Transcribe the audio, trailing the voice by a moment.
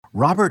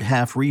Robert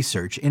Half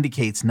research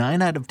indicates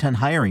 9 out of 10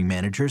 hiring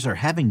managers are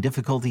having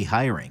difficulty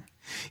hiring.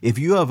 If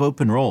you have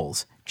open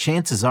roles,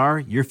 chances are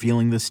you're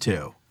feeling this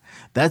too.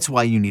 That's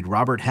why you need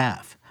Robert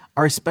Half.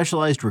 Our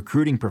specialized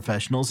recruiting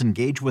professionals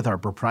engage with our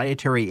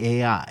proprietary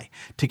AI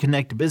to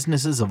connect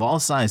businesses of all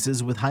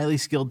sizes with highly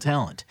skilled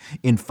talent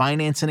in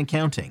finance and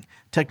accounting,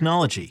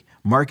 technology,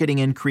 marketing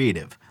and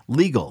creative,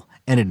 legal,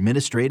 and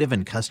administrative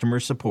and customer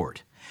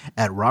support.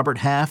 At Robert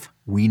Half,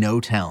 we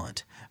know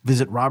talent.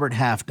 Visit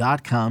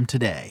roberthalf.com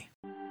today.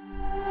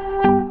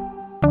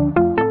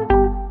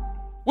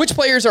 Which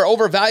players are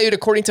overvalued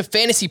according to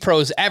Fantasy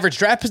Pros' average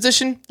draft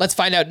position? Let's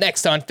find out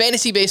next on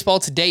Fantasy Baseball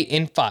Today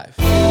in 5.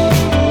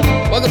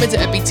 Welcome into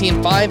FBT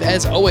in 5.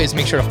 As always,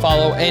 make sure to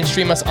follow and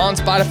stream us on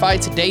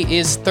Spotify. Today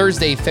is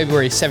Thursday,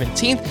 February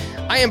 17th.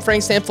 I am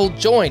Frank Stanfield,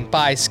 joined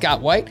by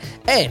Scott White,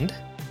 and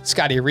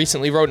Scotty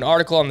recently wrote an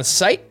article on the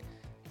site,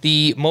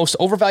 the most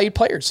overvalued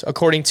players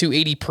according to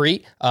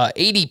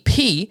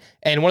ADP.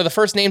 And one of the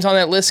first names on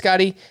that list,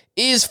 Scotty,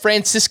 is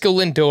Francisco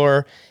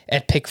Lindor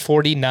at pick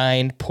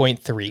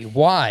 49.3.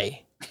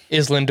 Why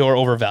is Lindor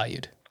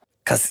overvalued?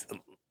 Because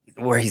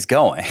where he's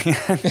going.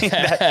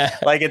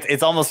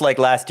 It's almost like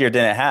last year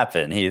didn't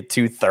happen. He had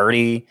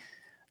 230,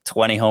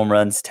 20 home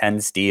runs,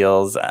 10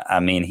 steals. I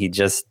mean,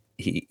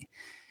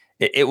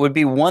 it would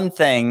be one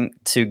thing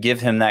to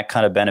give him that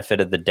kind of benefit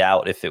of the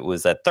doubt if it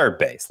was at third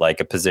base, like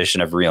a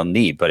position of real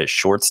need, but at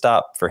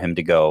shortstop for him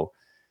to go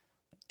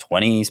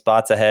 20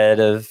 spots ahead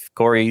of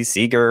Corey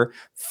Seager,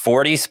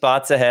 40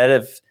 spots ahead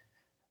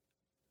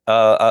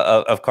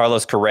of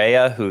Carlos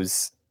Correa,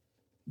 who's,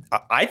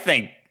 I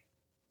think,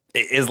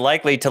 is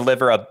likely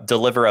to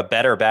deliver a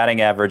better batting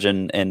average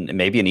and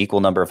maybe an equal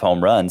number of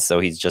home runs. So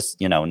he's just,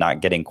 not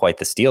getting quite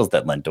the steals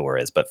that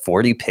Lindor is, but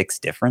 40 picks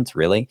difference,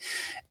 really.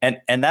 And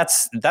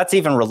that's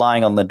even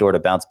relying on Lindor to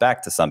bounce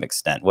back to some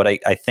extent. What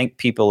I think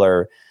people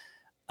are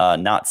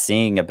not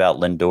seeing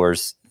about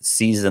Lindor's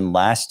season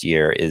last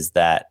year is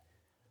that,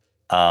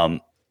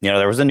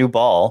 there was a new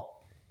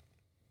ball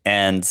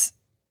and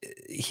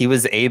he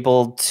was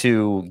able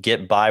to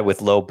get by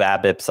with low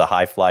BABIPs, a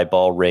high fly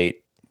ball rate,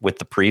 with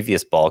the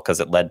previous ball because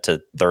it led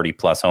to 30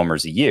 plus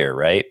homers a year,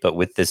 right? But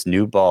with this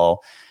new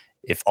ball,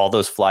 if all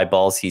those fly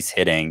balls he's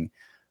hitting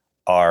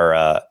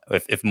are,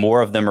 if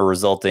more of them are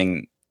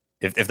resulting,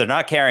 if they're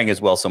not carrying as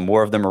well, so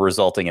more of them are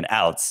resulting in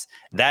outs,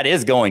 that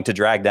is going to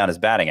drag down his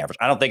batting average.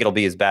 I don't think it'll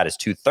be as bad as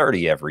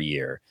 230 every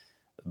year,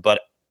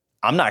 but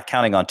I'm not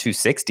counting on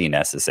 260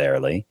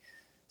 necessarily.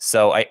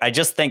 So I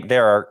just think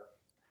there are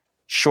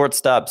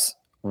shortstops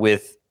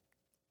with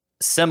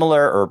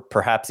similar or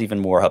perhaps even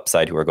more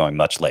upside who are going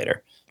much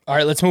later. All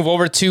right, let's move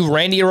over to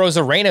Randy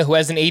Arozarena, who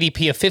has an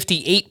ADP of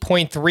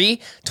 58.3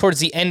 towards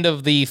the end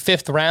of the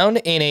 5th round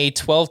in a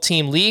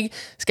 12-team league.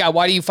 Scott,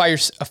 why do you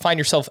find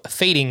yourself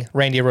fading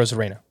Randy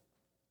Arozarena?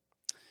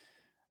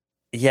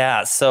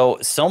 Yeah, so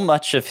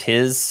much of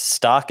his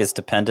stock is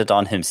dependent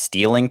on him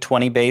stealing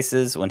 20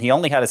 bases when he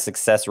only had a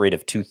success rate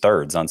of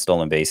 2/3 on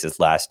stolen bases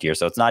last year.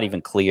 So it's not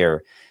even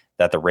clear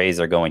that the Rays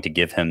are going to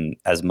give him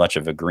as much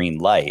of a green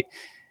light.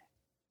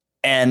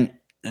 And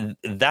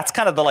that's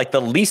kind of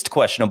the least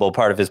questionable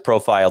part of his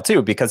profile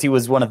too, because he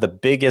was one of the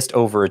biggest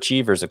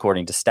overachievers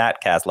according to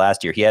StatCast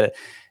last year.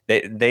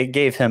 They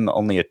gave him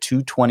only a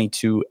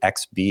 222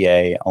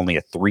 xBA, only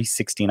a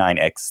 369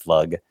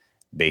 xSlug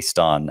based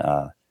on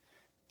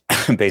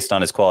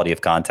his quality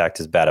of contact,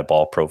 his batted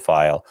ball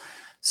profile.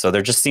 So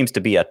there just seems to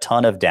be a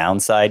ton of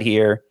downside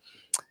here.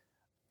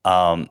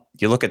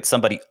 You look at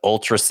somebody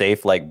ultra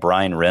safe like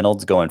Brian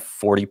Reynolds going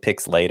 40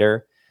 picks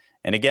later.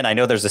 And again, I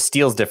know there's a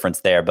steals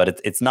difference there,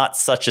 but it's not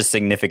such a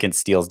significant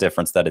steals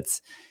difference that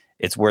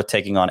it's worth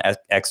taking on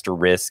extra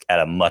risk at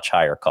a much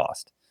higher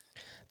cost.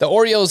 The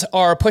Orioles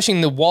are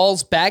pushing the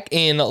walls back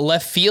in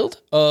left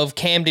field of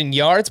Camden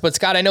Yards. But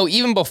Scott, I know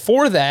even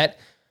before that,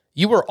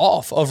 you were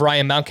off of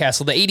Ryan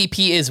Mountcastle. The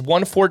ADP is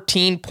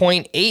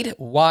 114.8.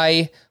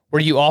 Why were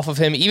you off of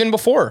him even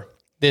before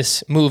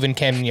this move in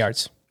Camden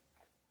Yards?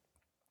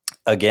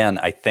 Again,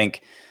 I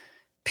think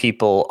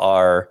people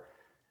are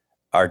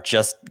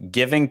just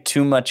giving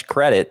too much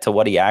credit to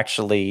what he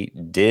actually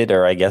did,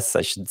 or I guess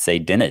I should say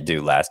didn't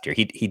do last year.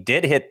 He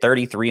did hit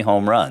 33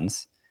 home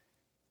runs.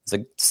 It's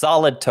a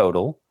solid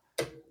total.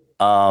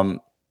 Hunter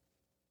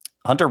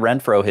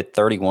Renfroe hit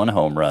 31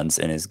 home runs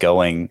and is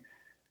going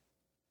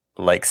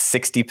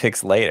 60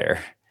 picks later.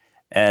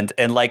 And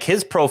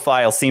his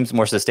profile seems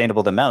more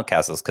sustainable than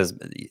Mountcastle's because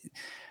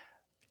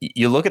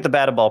you look at the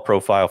batted ball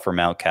profile for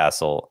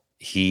Mountcastle,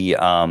 he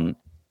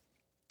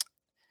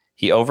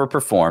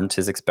overperformed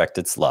his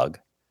expected slug.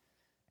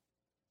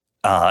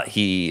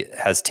 He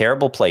has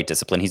terrible plate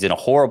discipline. He's in a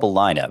horrible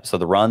lineup. So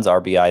the runs,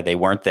 RBI, they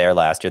weren't there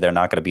last year. They're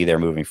not going to be there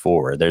moving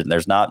forward.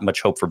 There's not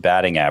much hope for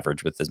batting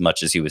average with as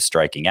much as he was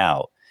striking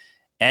out.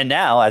 And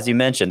now, as you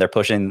mentioned, they're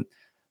pushing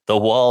the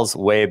walls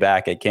way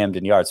back at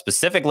Camden Yards,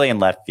 specifically in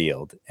left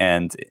field,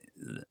 and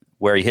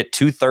where he hit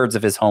 2/3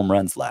 of his home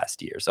runs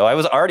last year. So I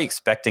was already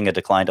expecting a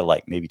decline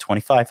to maybe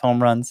 25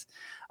 home runs.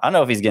 I don't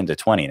know if he's getting to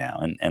 20 now.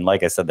 And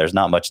like I said, there's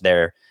not much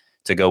there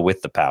to go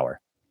with the power.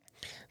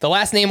 The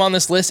last name on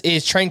this list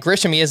is Trent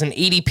Grisham. He has an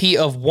ADP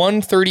of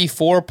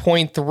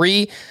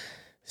 134.3.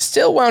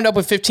 Still wound up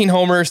with 15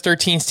 homers,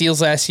 13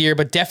 steals last year,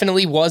 but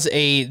definitely was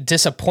a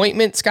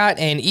disappointment, Scott.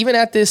 And even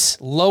at this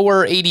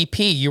lower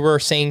ADP, you were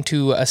saying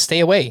to stay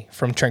away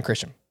from Trent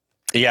Grisham.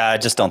 Yeah, I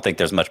just don't think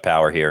there's much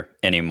power here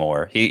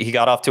anymore. He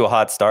got off to a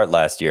hot start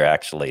last year,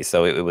 actually.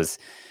 So it was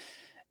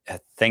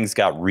things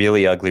got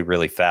really ugly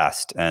really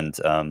fast. And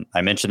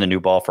I mentioned a new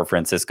ball for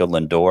Francisco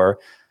Lindor.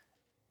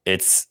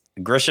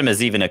 Grisham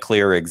is even a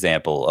clearer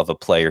example of a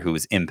player who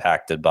was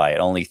impacted by it.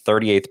 Only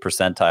 38th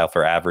percentile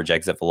for average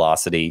exit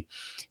velocity.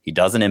 He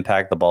doesn't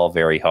impact the ball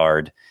very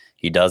hard.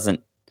 He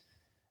doesn't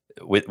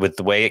with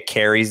the way it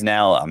carries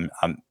now.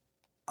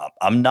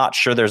 I'm not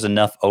sure there's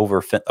enough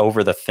over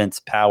the fence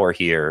power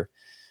here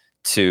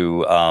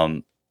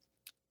to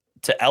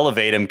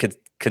elevate him,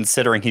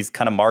 considering he's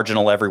kind of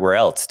marginal everywhere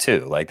else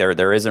too. Like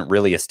there isn't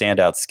really a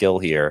standout skill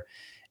here,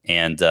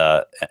 and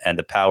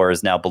the power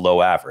is now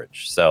below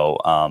average. So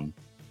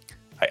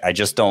I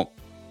just don't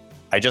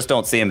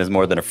see him as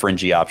more than a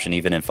fringy option,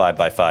 even in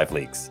 5x5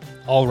 leagues.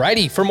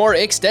 Alrighty, for more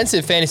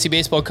extensive fantasy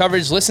baseball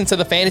coverage, listen to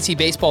the Fantasy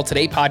Baseball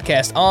Today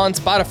podcast on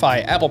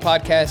Spotify, Apple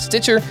Podcasts,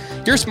 Stitcher,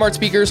 your smart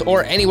speakers,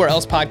 or anywhere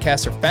else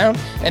podcasts are found.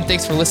 And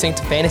thanks for listening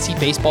to Fantasy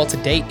Baseball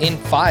Today in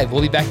 5.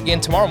 We'll be back again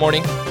tomorrow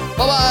morning.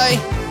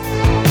 Bye-bye.